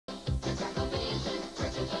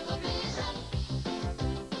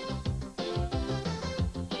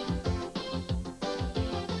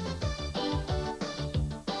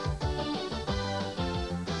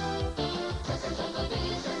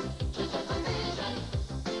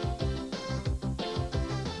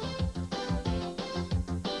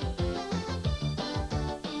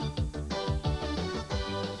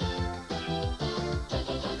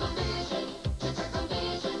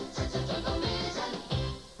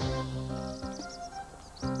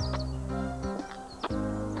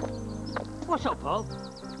What's up, Paul?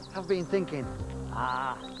 I've been thinking.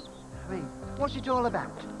 Ah, I mean, what's it all about?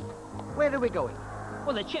 Where are we going?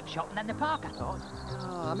 well, the chip shop and then the park, I thought.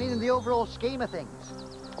 Oh, I mean in the overall scheme of things.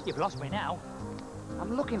 You've lost me now.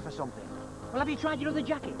 I'm looking for something. Well, have you tried your other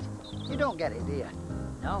jacket? You don't get it, do you?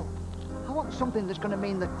 No. I want something that's going to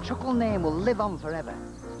mean the Chuckle name will live on forever,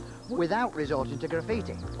 without resorting to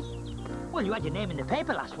graffiti. Well, you had your name in the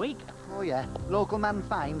paper last week. Oh yeah, local man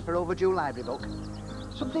fined for overdue library book.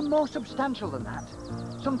 Something more substantial than that.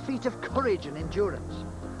 Some feat of courage and endurance.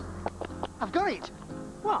 I've got it!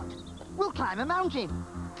 What? We'll climb a mountain!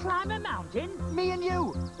 Climb a mountain? Me and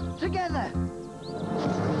you! Together!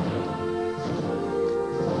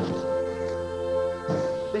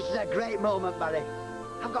 This is a great moment, Barry.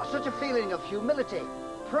 I've got such a feeling of humility,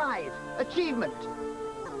 pride, achievement.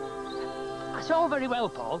 That's all very well,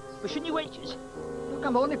 Paul, but shouldn't you wait just... Look,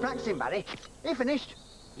 I'm only practicing, Barry. You finished?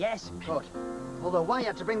 Yes. Good. Although why you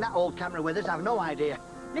had to bring that old camera with us, I've no idea.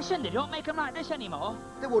 Listen, they don't make them like this anymore.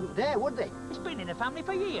 They wouldn't dare, would they? It's been in the family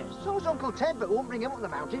for years. So's Uncle Ted, but won't bring him up the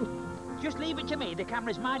mountain. Just leave it to me, the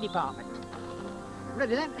camera's my department.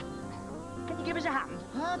 Ready then? Can you give us a hand?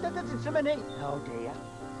 That's a minute. Oh, dear.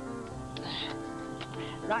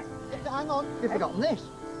 Right. Hang on, you've forgotten this.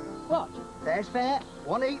 What? There's fair,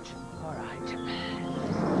 one each. All right.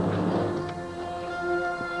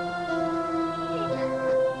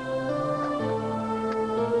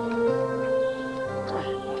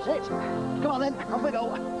 That's it. Come on then, off we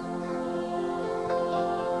go.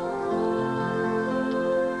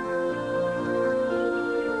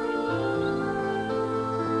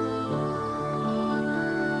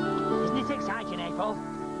 Isn't it exciting, eh, Paul?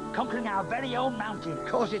 Conquering our very own mountain. Of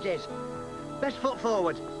course it is. Best foot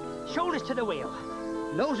forward. Shoulders to the wheel.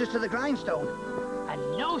 Noses to the grindstone. And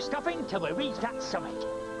no stopping till we reach that summit.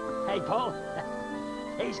 Hey, Paul,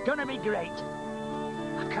 it's gonna be great.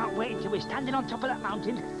 I can't wait till we're standing on top of that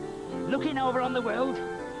mountain, looking over on the world.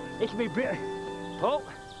 It'll be brilliant. Paul?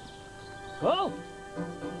 Paul?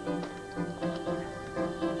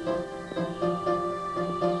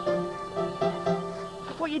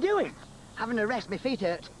 What are you doing? Having a rest, my feet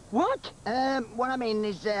hurt. What? What I mean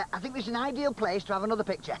is, I think this is an ideal place to have another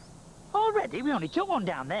picture. Already? We only took one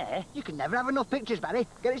down there. You can never have enough pictures, Barry.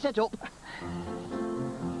 Get it set up.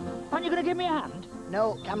 Aren't you going to give me a hand?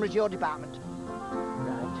 No, camera's your department.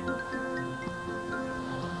 Right.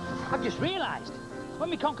 I've just realised, when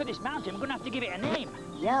we conquer this mountain, we're going to have to give it a name.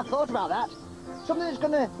 Yeah, I've thought about that. Something that's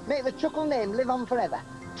going to make the Chuckle name live on forever.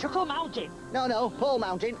 Chuckle Mountain. No, Paul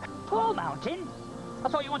Mountain. Paul Mountain? I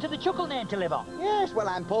thought you wanted the Chuckle name to live on. Yes, well,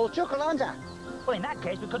 I'm Paul Chuckle, aren't I? Well, in that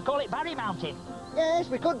case, we could call it Barry Mountain. Yes,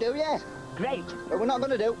 we could do, yes. Great. But we're not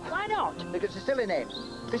going to do. Why not? Because it's a silly name.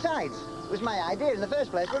 Besides, it was my idea in the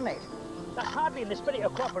first place, wasn't it? That's hardly in the spirit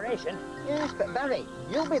of cooperation. Yes, but Barry,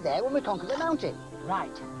 you'll be there when we conquer the mountain.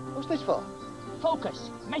 Right. What's this for? Focus.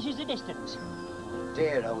 Measures the distance.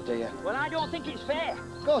 Dear, oh dear. Well, I don't think it's fair.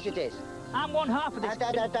 Of course it is. I'm one half of this...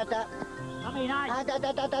 Da-da-da-da-da. I mean,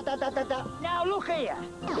 Da-da-da-da-da-da-da. Now, look here.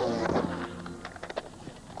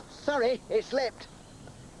 Sorry, it slipped.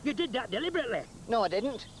 You did that deliberately. No, I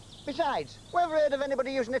didn't. Besides, whoever heard of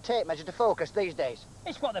anybody using a tape measure to focus these days?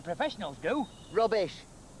 It's what the professionals do. Rubbish.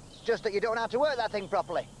 It's just that you don't know how to work that thing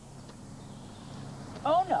properly.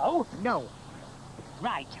 Oh, no? No.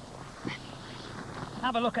 Right.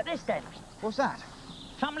 Have a look at this, then. What's that?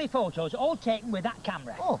 Family photos, all taken with that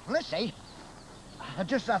camera. Oh, let's see.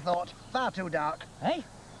 Just as I thought. Far too dark. Eh?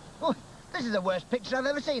 Oh, this is the worst picture I've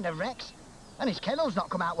ever seen of Rex. And his kennel's not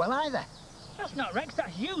come out well either. That's not Rex,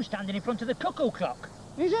 that's you standing in front of the cuckoo clock.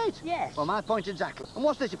 Is it? Yes. Well, my point exactly. And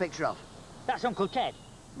what's this a picture of? That's Uncle Ted.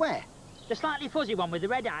 Where? The slightly fuzzy one with the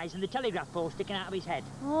red eyes and the telegraph pole sticking out of his head.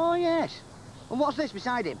 Oh, yes. And what's this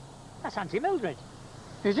beside him? That's Auntie Mildred.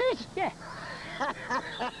 Is it? Yeah.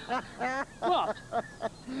 What?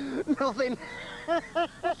 Nothing.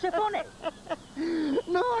 What's so funny?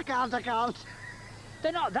 No, I can't.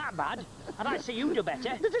 They're not that bad. I'd like to see you do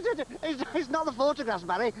better. It's not the photographs,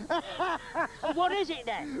 Barry. Well, what is it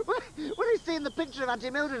then? When he's seen the picture of Auntie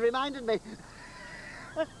Mildred reminded me.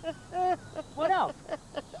 What of?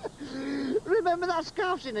 Remember that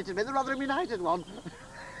scarf she knitted me, the Rotherham United one?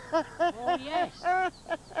 Oh, yes.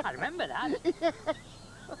 I remember that.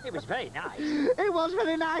 It was very nice. It was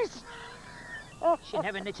very nice. She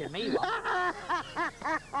never knitted me one.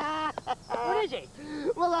 What is it?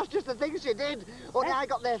 Well, that's just the thing she did. Only I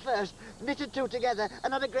got there first, knitted two together,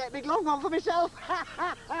 and had a great big long one for myself.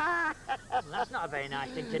 Well, that's not a very nice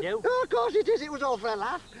thing to do. Oh, of course it is. It was all for a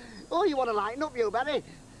laugh. Oh, you want to lighten up, you, Barry?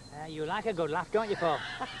 You like a good laugh, don't you, Paul?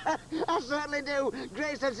 I certainly do.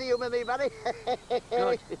 Great sense of humour, me, Barry.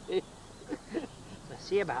 Good. We'll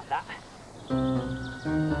see about that.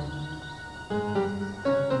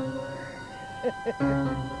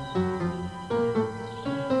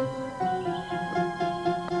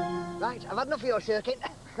 Right, I've had enough of your shirking.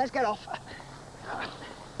 Let's get off.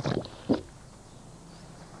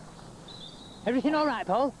 Everything all right,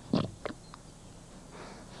 Paul?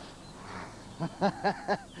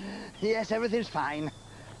 Yes, everything's fine.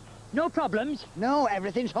 No problems? No,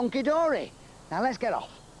 everything's hunky-dory. Now let's get off.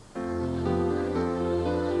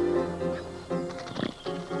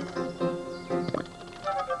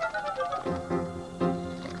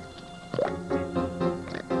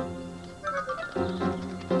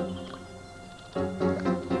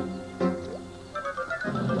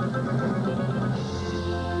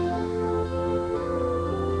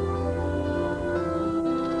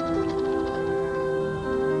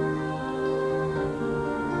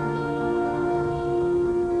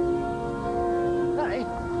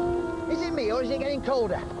 Or is it getting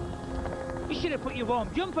colder? You should have put your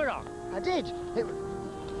warm jumper on. I did.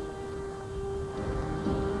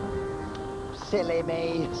 Silly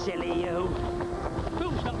me. Silly you.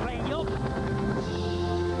 Who's not playing you up?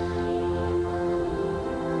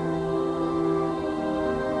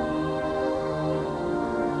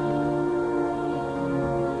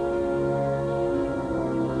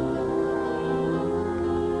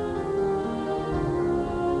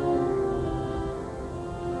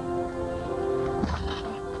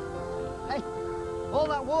 All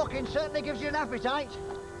that walking certainly gives you an appetite.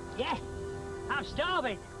 Yeah, I'm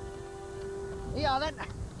starving. Yeah, then.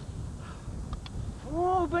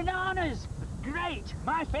 Oh, bananas! Great,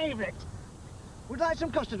 my favourite. Would you like some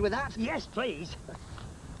custard with that? Yes, please.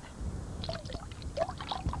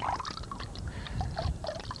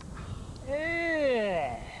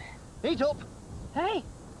 Eat up. Hey,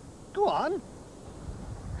 Go on.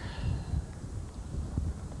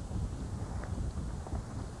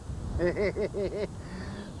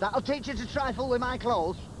 That'll teach you to trifle with my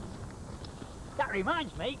clothes. that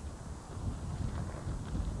reminds me.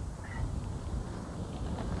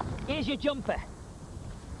 Here's your jumper.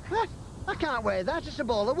 Huh? I can't wear that, it's a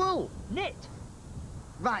ball of wool. Knit.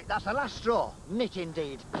 Right, that's the last straw. Knit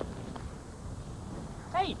indeed.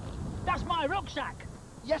 Hey, that's my rucksack.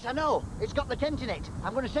 Yes, I know. It's got the tent in it.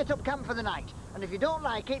 I'm going to set up camp for the night. And if you don't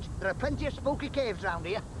like it, there are plenty of spooky caves round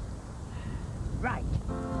here. Right.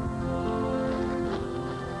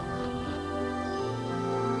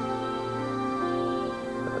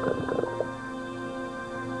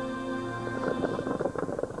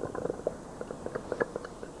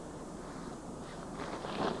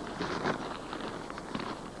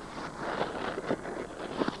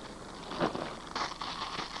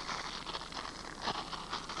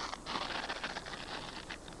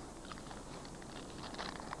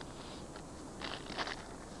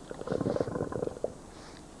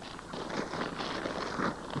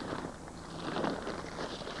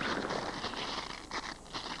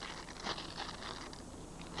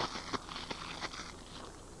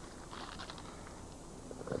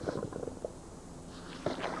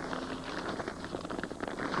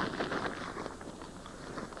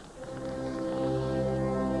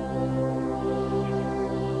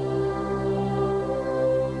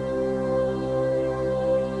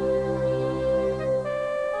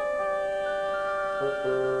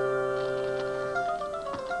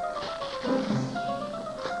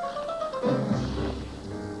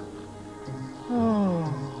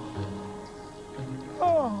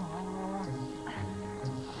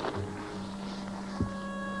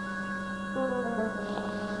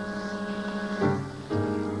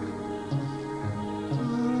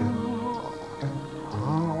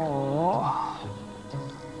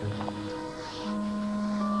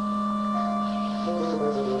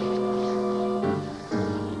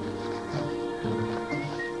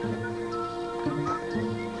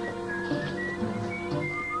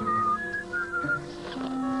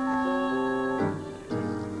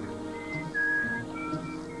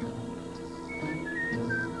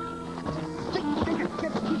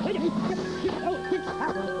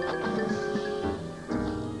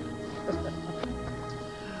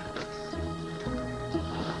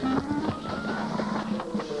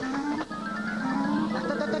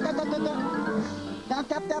 Tap,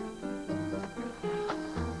 tap, tap.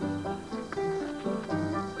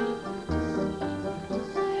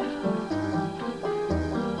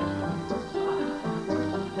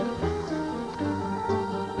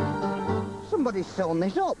 Somebody's sewn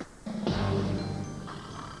this up.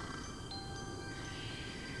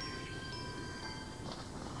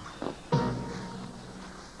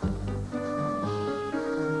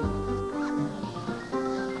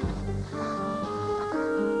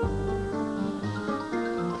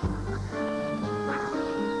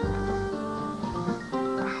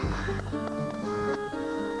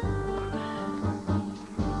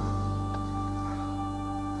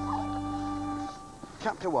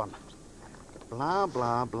 Chapter 1. Blah,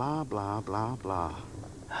 blah, blah, blah, blah, blah.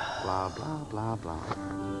 Blah, blah, blah, blah.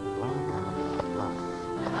 Blah, blah, blah.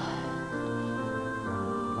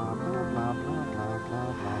 Blah, blah, blah, blah, blah, blah,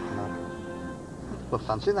 blah, blah. Well,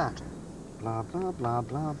 fancy that. Blah, blah, blah,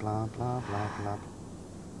 blah, blah, blah, blah, blah.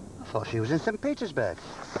 I thought she was in St. Petersburg.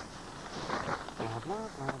 Blah, blah,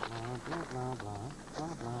 blah, blah, blah, blah, blah,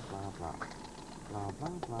 blah, blah, blah, blah. Blah, blah,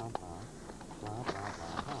 blah, blah, blah, blah,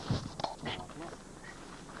 blah, blah.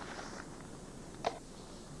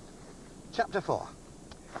 Chapter 4.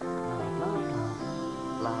 Blah, blah,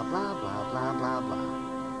 blah, blah, blah, blah, blah,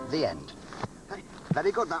 blah. The end. Hey,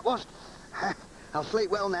 very good, that was. I'll sleep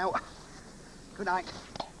well now. Good night.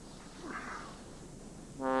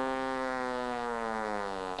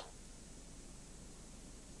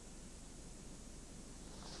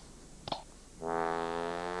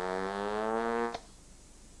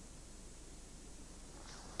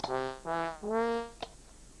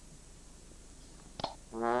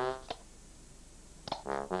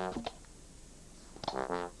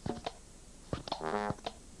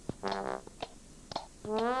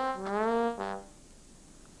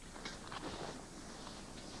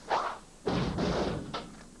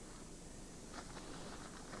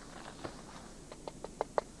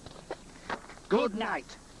 Good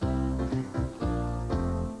night.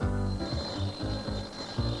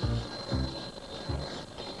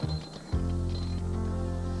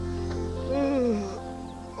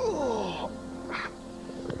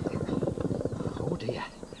 Oh dear,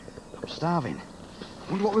 I'm starving.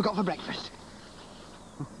 Wonder what we've got for breakfast.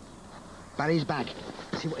 Barry's bag.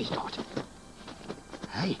 See what he's got.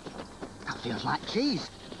 Hey, that feels like cheese.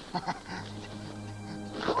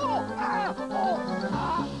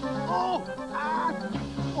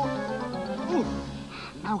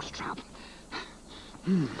 Mousetrap.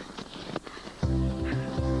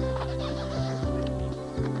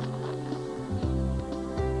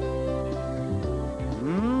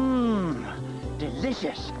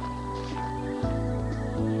 Delicious.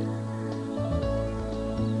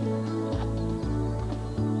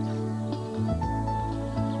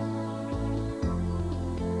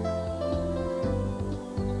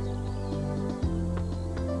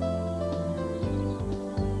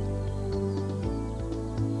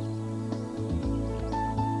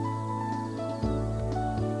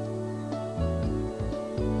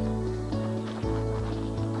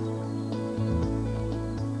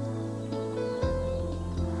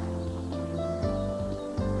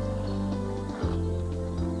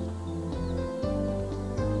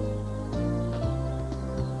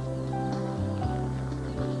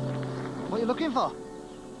 What are you looking for?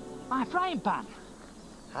 My frying pan.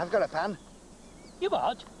 I've got a pan. You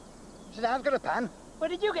what? Said I've got a pan. Where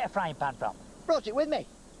did you get a frying pan from? Brought it with me.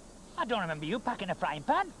 I don't remember you packing a frying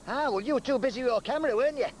pan. Ah, well, you were too busy with your camera,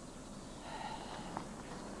 weren't you?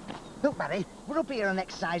 Look, Barry, we're up here on an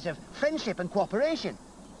exercise of friendship and cooperation.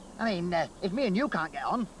 I mean, if me and you can't get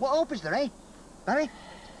on, what hope is there, eh? Barry?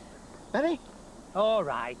 Barry? All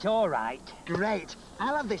right, all right. Great.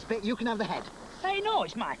 I'll have this bit, you can have the head. Hey, no,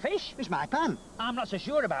 it's my fish. It's my pan. I'm not so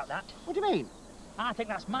sure about that. What do you mean? I think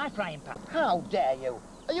that's my frying pan. How dare you?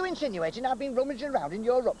 Are you insinuating I've been rummaging around in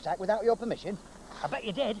your rucksack without your permission? I bet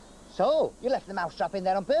you did. So, you left the mousetrap in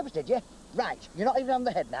there on purpose, did you? Right, you're not even on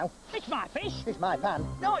the head now. It's my fish. It's my pan.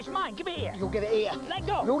 No, it's mine. Give it here. You give it here. Let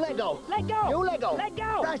go. You let go. Let go. You let go. Let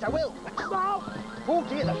go. Right, I will. Go. Oh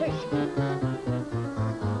dear, the fish.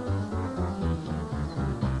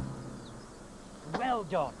 Well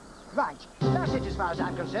done. Right, that's it as far as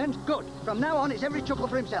I'm concerned. Good. From now on, it's every chuckle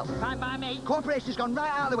for himself. Fine by me. Cooperation's gone right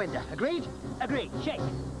out the window. Agreed? Agreed. Shake.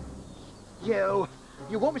 You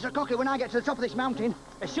won't be so cocky when I get to the top of this mountain.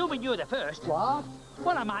 Assuming you're the first. What?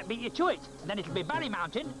 Well, I might beat you to it. And then it'll be Barry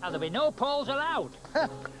Mountain, and there'll be no poles allowed.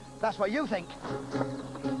 That's what you think.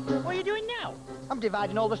 What are you doing now? I'm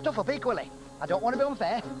dividing all the stuff up equally. I don't want to be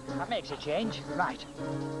unfair. That makes a change. Right.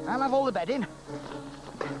 I'll have all the bedding.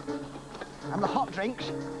 And the hot drinks.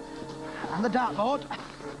 And the dartboard.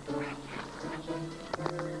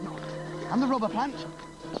 And the rubber plant.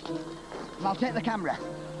 And I'll take the camera.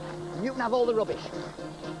 And you can have all the rubbish.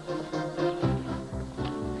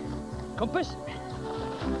 Compass.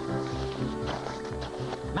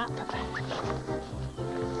 Map.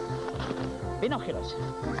 Binoculars.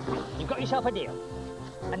 You've got yourself a deal.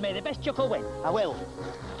 And may the best chuckle win. I will.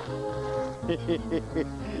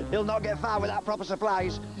 He'll not get far without proper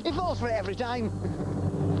supplies. He falls for it every time.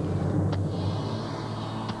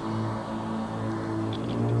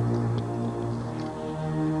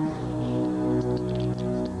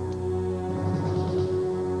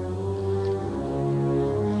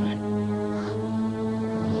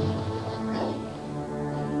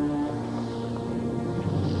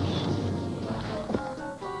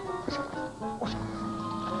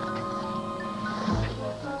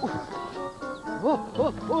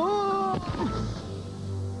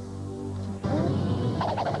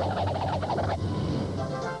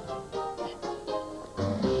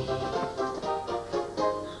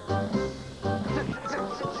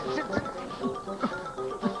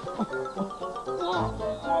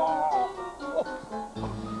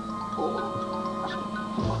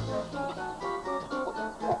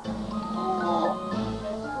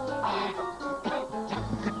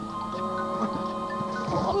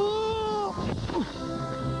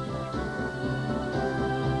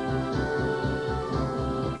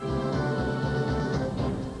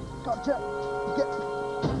 Got to get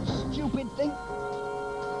stupid thing.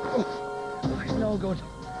 It's no good.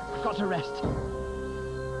 I've got to rest.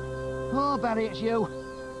 Oh, Barry, it's you.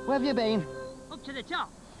 Where have you been? Up to the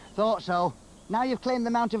top. Thought so. Now you've claimed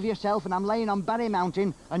the mountain for yourself and I'm laying on Barry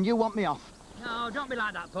Mountain and you want me off. No, don't be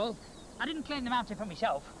like that, Paul. I didn't claim the mountain for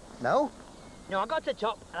myself. No? No, I got to the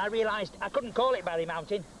top and I realised I couldn't call it Barry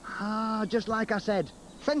Mountain. Ah, just like I said.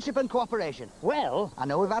 Friendship and cooperation. Well... I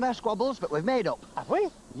know we've had our squabbles, but we've made up. Have we?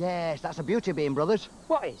 Yes, that's the beauty of being brothers.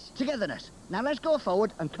 What is? Togetherness. Now let's go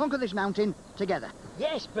forward and conquer this mountain together.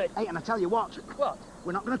 Yes, but... Hey, and I tell you what. What?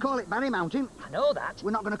 We're not going to call it Barry Mountain. I know that.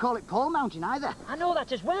 We're not going to call it Paul Mountain either. I know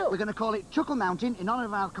that as well. We're going to call it Chuckle Mountain in honour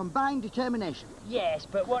of our combined determination. Yes,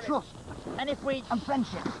 but what... Trust. And if we... And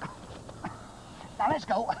friendship. Now let's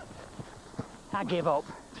go. I give up.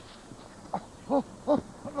 Oh, oh,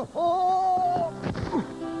 oh, oh.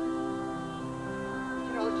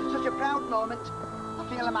 You know, this is such a proud moment. I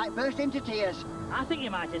feel I might burst into tears. I think you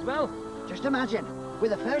might as well. Just imagine, we're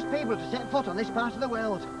the first people to set foot on this part of the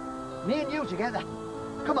world. Me and you together.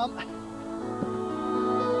 Come on.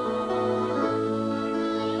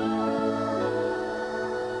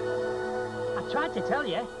 I tried to tell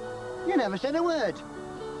you. You never said a word.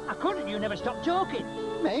 I couldn't, you never stopped talking.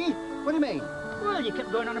 Me? What do you mean? Well, you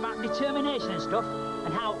kept going on about determination and stuff,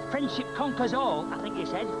 and how friendship conquers all, I think you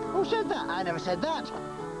said. Who said that? I never said that.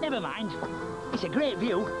 Never mind. It's a great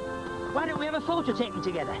view. Why don't we have a photo taken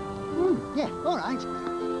together? Yeah, all right.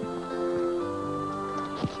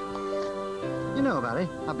 You know, Barry,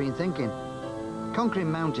 I've been thinking.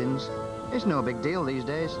 Conquering mountains is no big deal these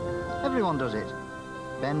days. Everyone does it.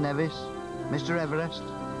 Ben Nevis, Mr. Everest,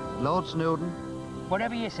 Lord Snowdon.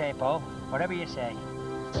 Whatever you say, Paul. Whatever you say.